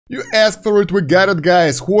You asked for it, we got it,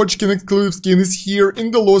 guys. Hodgkin exclusive skin is here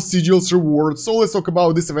in the Lost Sigils reward, so let's talk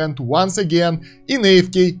about this event once again in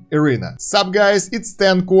AFK Arena. Sup guys, it's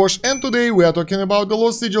Kosh, and today we are talking about the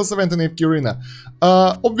Lost Sigils event in AFK Arena.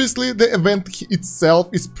 Obviously the event itself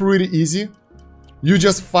is pretty easy. You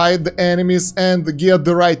just fight the enemies and get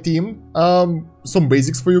the right team. Some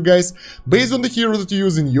basics for you guys. Based on the hero that you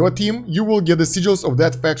use in your team, you will get the sigils of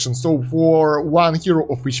that faction. So for one hero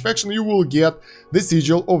of each faction, you will get the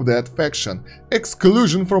sigil of that faction.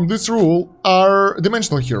 Exclusion from this rule are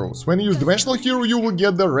dimensional heroes. When you use dimensional hero, you will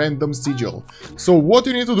get the random sigil. So what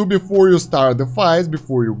you need to do before you start the fights,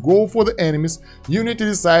 before you go for the enemies, you need to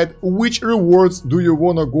decide which rewards do you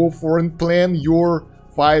want to go for and plan your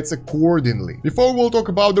fights accordingly. Before we'll talk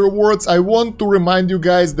about the rewards, I want to remind you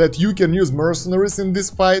guys that you can use mercenaries in this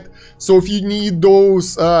fight. So if you need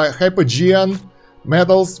those Hypogean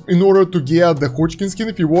medals in order to get the Hodgkin skin,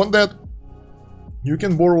 if you want that, you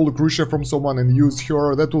can borrow Lucretia from someone and use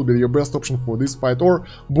her. That will be your best option for this fight, or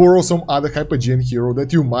borrow some other Hypogean hero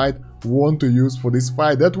that you might want to use for this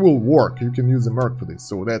fight. That will work. You can use a merc for this,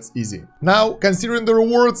 so that's easy. Now, considering the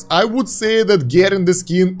rewards, I would say that getting the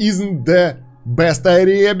skin isn't the best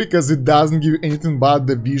idea, because it doesn't give you anything but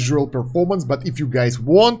the visual performance. But if you guys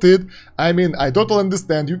want it, I mean, I totally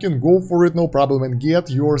understand, you can go for it, no problem, and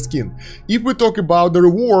get your skin. If we talk about the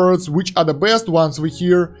rewards, which are the best ones over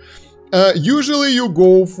here, usually you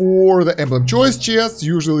go for the emblem choice chests,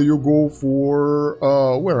 usually you go for,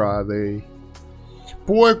 where are they?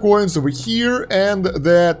 Poe coins over here, and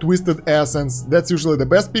the twisted essence. That's usually the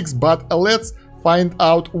best picks, but let's find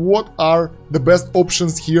out what are the best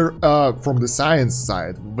options here from the science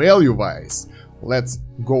side, value-wise. Let's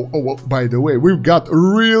go. Oh, well, by the way, we've got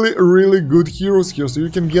really good heroes here, so you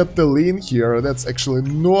can get the lean here. That's actually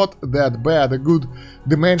not that bad. A good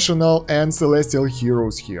dimensional and celestial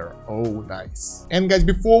heroes here. Oh, nice. And guys,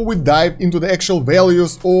 before we dive into the actual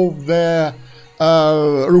values of the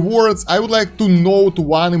rewards, I would like to note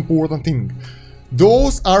one important thing.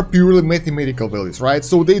 Those are purely mathematical values, right?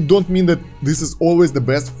 So they don't mean that this is always the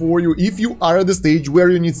best for you. If you are at the stage where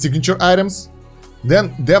you need signature items,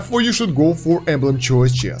 then therefore you should go for emblem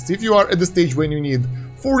choice chests. If you are at the stage when you need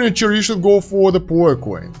furniture, you should go for the Poe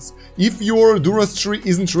coins. If your Duras tree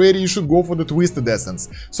isn't ready, you should go for the twisted essence.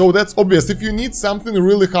 So that's obvious. If you need something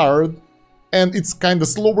really hard and it's kind of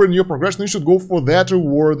slower in your progression, you should go for that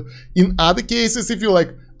reward. In other cases, if you're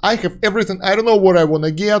like, I have everything, I don't know what I want to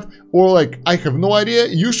get, or like, I have no idea,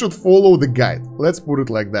 you should follow the guide. Let's put it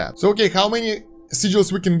like that. So, okay, how many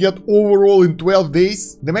sigils we can get overall in 12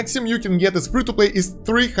 days? The maximum you can get as free-to-play is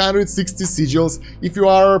 360 sigils. If you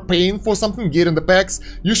are paying for something, getting the packs,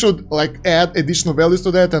 you should like add additional values to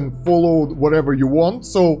that and follow whatever you want.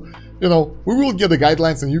 So, you know, we will get the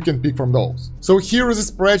guidelines and you can pick from those. So here is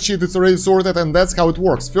a spreadsheet, it's already sorted, and that's how it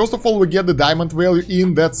works. First of all, we get the diamond value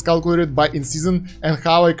in, that's calculated by in season, and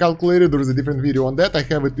how I calculated, there is a different video on that, I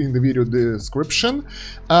have it in the video description.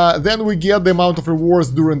 Then we get the amount of rewards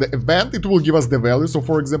during the event, it will give us the value. So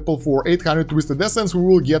for example, for 800 twisted essence, we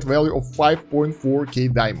will get value of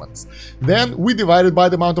 5.4k diamonds. Then we divide it by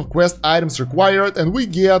the amount of quest items required, and we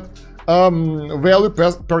get value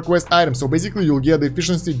per quest item. So basically you'll get the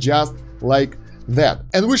efficiency just like that.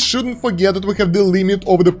 And we shouldn't forget that we have the limit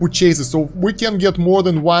of the purchases, so we can get more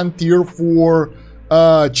than one tier for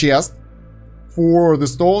chest for the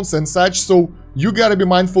stones and such. So you gotta be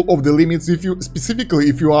mindful of the limits if you, specifically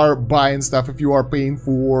if you are buying stuff, if you are paying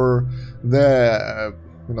for the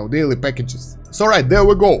you know, daily packages. So right, there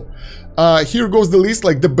we go. Here goes the list.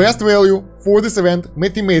 Like, the best value for this event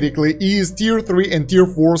mathematically is tier 3 and tier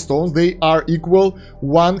 4 stones. They are equal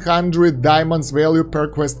 100 diamonds value per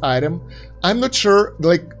quest item. I'm not sure,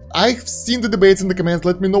 like, I've seen the debates in the comments.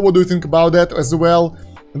 Let me know what do you think about that as well.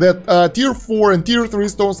 That tier 4 and tier 3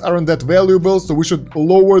 stones aren't that valuable, so we should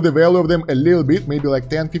lower the value of them a little bit, maybe like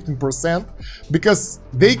 10-15%, because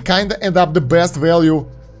they kind of end up the best value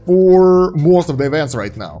for most of the events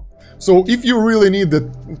right now. So if you really need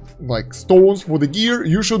the like stones for the gear,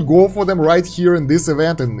 you should go for them right here in this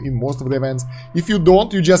event and in most of the events. If you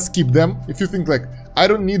don't, you just skip them. If you think like, I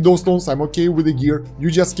don't need those stones, I'm okay with the gear, you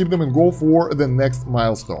just skip them and go for the next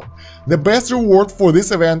milestone. The best reward for this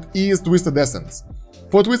event is twisted essence.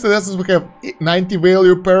 For twisted essence, we have 90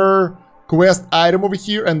 value per quest item over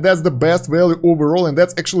here, and that's the best value overall, and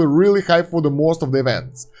that's actually really high for the most of the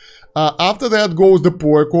events. After that goes the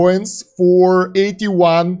Poe coins for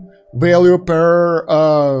 81 value per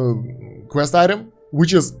quest item.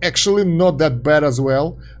 which is actually not that bad as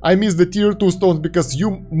well. I miss the tier 2 stones because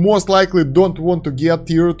you most likely don't want to get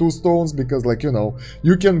tier 2 stones because, like, you know,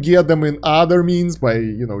 you can get them in other means by,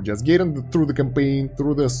 you know, just getting through the campaign,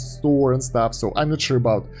 through the store and stuff. So I'm not sure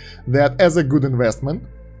about that as a good investment.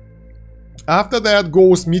 After that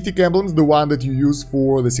goes Mythic Emblems, the one that you use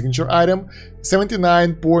for the signature item,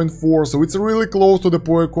 79.4, so it's really close to the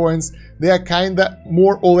Poe coins. They are kinda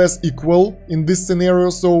more or less equal in this scenario,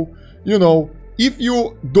 so, you know, if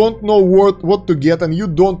you don't know what to get and you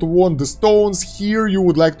don't want the stones, here you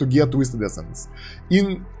would like to get Twisted Essence.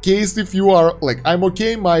 In case if you are like, I'm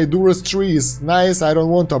okay, my Duress tree is nice, I don't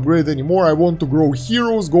want to upgrade anymore, I want to grow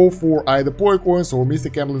heroes, go for either Poe coins or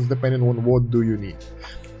Mythic Emblems depending on what do you need.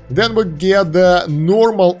 Then we get the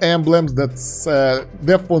normal emblems, that's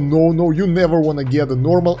therefore no, you never want to get the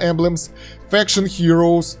normal emblems. Faction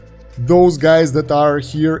heroes, those guys that are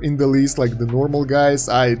here in the list, like the normal guys,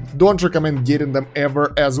 I don't recommend getting them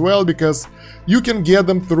ever as well, because you can get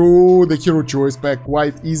them through the hero choice pack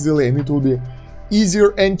quite easily and it will be easier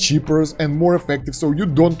and cheaper and more effective, so you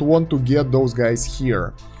don't want to get those guys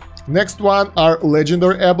here. Next one are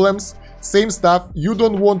legendary emblems. Same stuff, you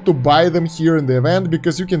don't want to buy them here in the event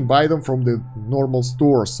because you can buy them from the normal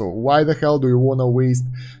store, so why the hell do you want to waste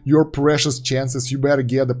your precious chances? You better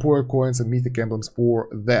get the Poe coins and Mythic Emblems for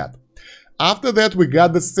that. After that we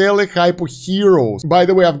got the Sally Hypo Heroes. By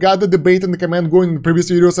the way, I've got the debate in the comment going in the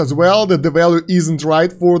previous videos as well that the value isn't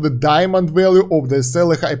right for the diamond value of the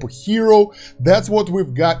Sally Hypo Hero. That's what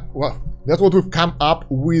we've got, well, that's what we've come up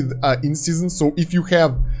with in season, so if you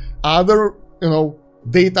have other, you know,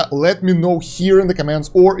 data, let me know here in the comments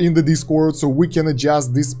or in the Discord so we can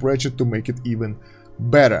adjust this spreadsheet to make it even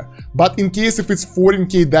better. But in case if it's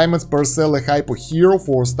 14k diamonds per Sally Hypo Hero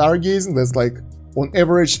for stargazing, that's like on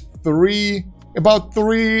average about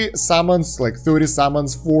 3 summons, like 30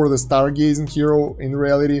 summons for the stargazing hero in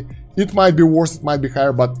reality. It might be worse, it might be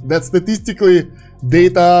higher, but that's statistically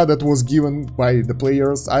data that was given by the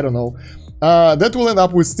players, I don't know. That will end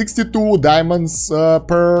up with 62 diamonds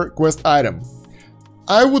per quest item.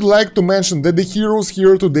 I would like to mention that the heroes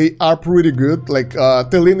here today are pretty good, like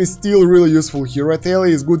Telin is still really useful hero.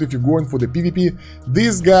 Tele is good if you're going for the PvP.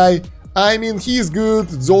 This guy, I mean, he is good,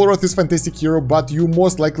 Zolroth is fantastic hero, but you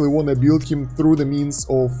most likely want to build him through the means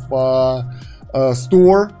of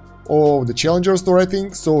store, of the challenger store, I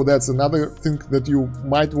think, so that's another thing that you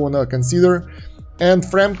might want to consider. And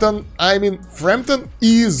Frampton, I mean, Frampton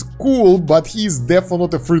is cool, but he's definitely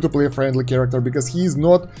not a free-to-play friendly character because he's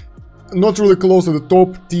not really close to the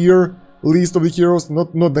top tier list of the heroes,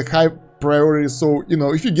 not the high priority, so, you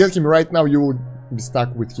know, if you get him right now, you will be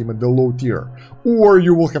stuck with him at the low tier. Or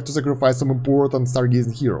you will have to sacrifice some important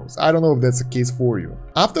stargazing heroes. I don't know if that's the case for you.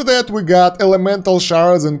 After that, we got elemental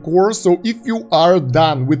shards and cores, so if you are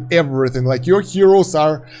done with everything, like your heroes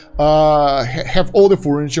are, have all the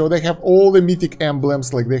furniture, they have all the mythic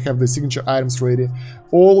emblems, like they have the signature items ready,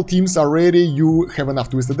 all teams are ready, you have enough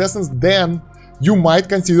Twisted Essence, then you might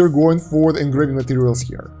consider going for the engraving materials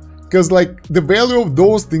here. Because, like, the value of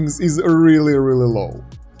those things is really low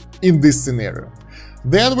in this scenario.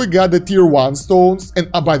 Then we got the tier 1 stones,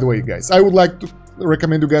 and by the way, guys, I would like to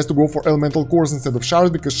recommend you guys to go for elemental cores instead of shards,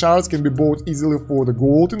 because shards can be bought easily for the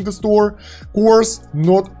gold in the store. Cores,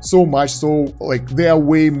 not so much, so like they are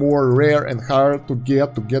way more rare and hard to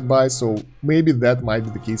get by, so maybe that might be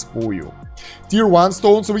the case for you. Tier 1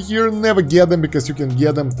 stones over here, never get them because you can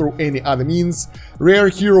get them through any other means. Rare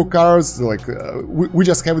hero cards, like we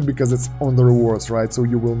just have it because it's on the rewards, right, so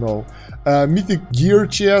you will know. Mythic gear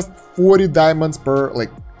chest, 40 diamonds per, like,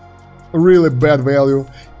 really bad value.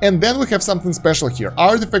 And then we have something special here,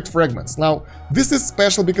 artifact fragments. Now, this is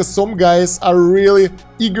special because some guys are really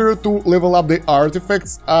eager to level up the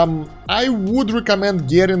artifacts. I would recommend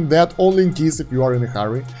getting that only in case if you are in a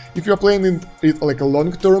hurry. If you are playing it like a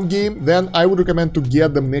long-term game, then I would recommend to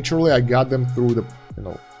get them naturally. I got them through the, you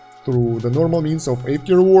know, through the normal means of AFK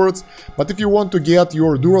rewards. But if you want to get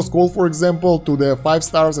your Duro's Call, for example, to the 5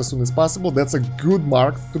 stars as soon as possible, that's a good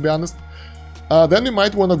mark, to be honest. Then you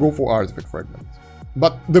might want to go for artifact fragment.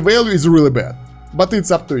 But the value is really bad. But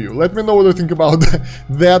it's up to you. Let me know what you think about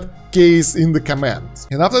that case in the comments.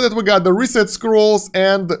 And after that we got the reset scrolls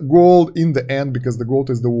and gold in the end, because the gold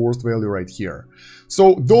is the worst value right here.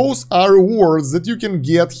 So those are rewards that you can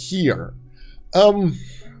get here.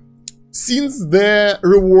 Since the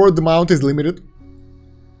reward amount is limited,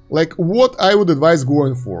 like what I would advise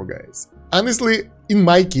going for, guys. Honestly, in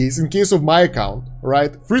my case, in case of my account,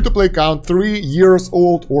 right, free-to-play account, 3 years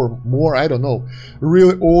old or more, I don't know,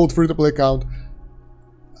 really old free-to-play account,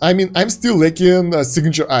 I mean, I'm still lacking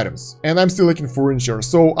signature items, and I'm still lacking furniture,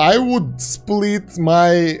 so I would split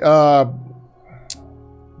my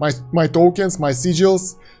my tokens, my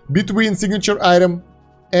sigils, between signature item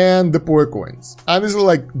and the poe coins. Honestly,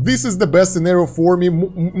 like, this is the best scenario for me.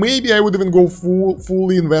 Maybe I would even go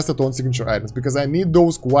fully invested on signature items, because I need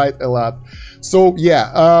those quite a lot. So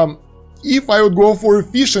yeah, if I would go for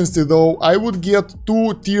efficiency though, I would get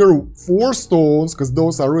 2 tier 4 stones, because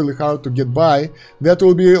those are really hard to get by. That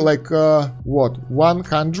will be like, what,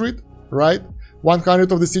 100, right?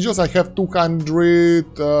 100 of the sigils. I have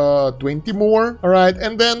 220 more, alright,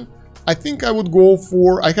 and then I think I would go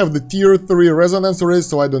for, I have the tier 3 resonance already,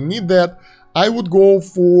 so I don't need that. I would go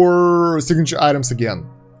for signature items again,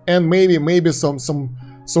 and maybe some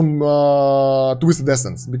Twisted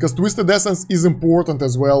Essence, because Twisted Essence is important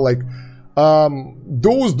as well. Like,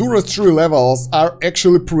 those Duras tree levels are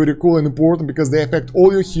actually pretty cool and important, because they affect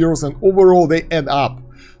all your heroes and overall they add up.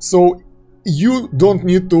 So you don't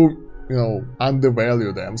need to, you know,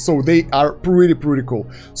 undervalue them. So they are pretty cool.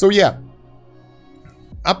 So yeah,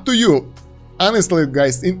 up to you. Honestly,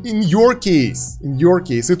 guys, in your case,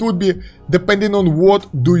 it would be depending on what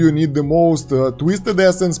do you need the most, Twisted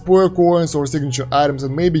Essence, poe coins, or signature items,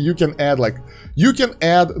 and maybe you can add, like, you can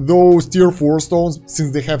add those tier 4 stones,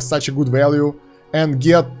 since they have such a good value, and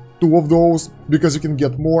get 2 of those, because you can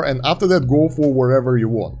get more, and after that go for wherever you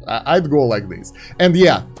want. I'd go like this. And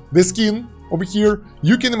yeah, the skin over here,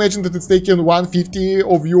 you can imagine that it's taken 150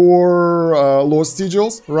 of your Lost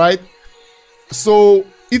Sigils, right? So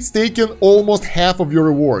it's taken almost half of your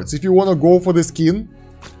rewards. If you want to go for the skin,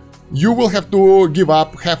 you will have to give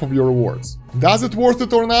up half of your rewards. Does it worth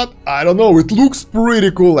it or not? I don't know. It looks pretty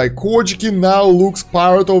cool. Like, Hodgkin now looks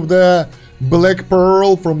part of the Black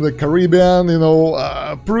Pearl from the Caribbean, you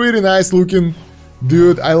know, pretty nice looking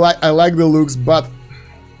dude. I like the looks, but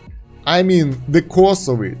I mean, the cost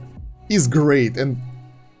of it is great, and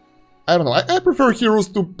I don't know, I prefer heroes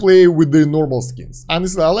to play with the normal skins.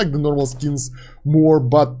 Honestly, I like the normal skins more,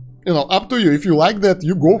 but, you know, up to you. If you like that,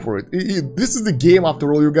 you go for it. This is the game,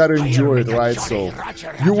 after all, you gotta enjoy it, right? So,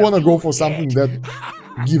 you wanna go for something that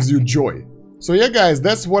gives you joy. So yeah, guys,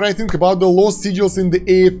 that's what I think about the Lost Sigils in the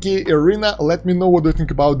AFK Arena. Let me know what you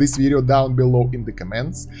think about this video down below in the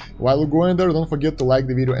comments. While you're going there, don't forget to like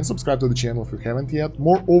the video and subscribe to the channel if you haven't yet.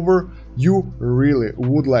 Moreover, you really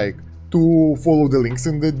would like to follow the links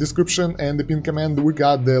in the description and the pinned comment. We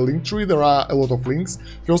got the link tree. There are a lot of links.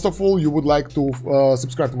 First of all, you would like to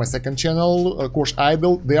subscribe to my second channel, Kosh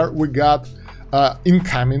Idol. There we got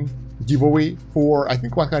incoming giveaway for, I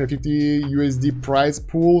think, 150 USD prize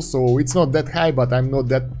pool. So it's not that high, but I'm not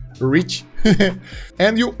that rich.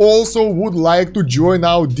 And you also would like to join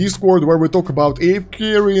our Discord, where we talk about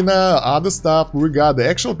AFK Arena, other stuff. We got the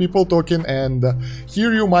actual people talking, and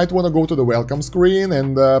here you might want to go to the welcome screen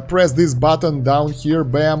and press this button down here,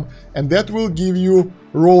 bam, and that will give you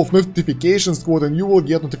roll of notifications code, and you will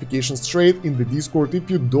get notifications straight in the Discord if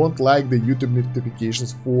you don't like the YouTube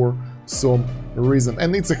notifications for some reason.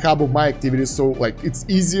 And it's a hub of my activities, so like, it's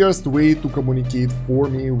easiest way to communicate for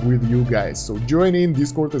me with you guys. So join in,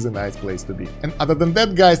 Discord is a nice place to be. And other than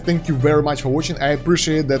that, guys, thank you very much for watching. I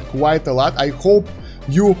appreciate that quite a lot. I hope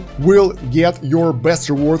you will get your best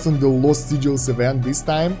rewards in the Lost Sigils event this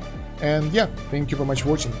time. And yeah, thank you very much for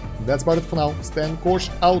watching. That's about it for now. Stan Kosh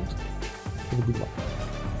out. Have a good one.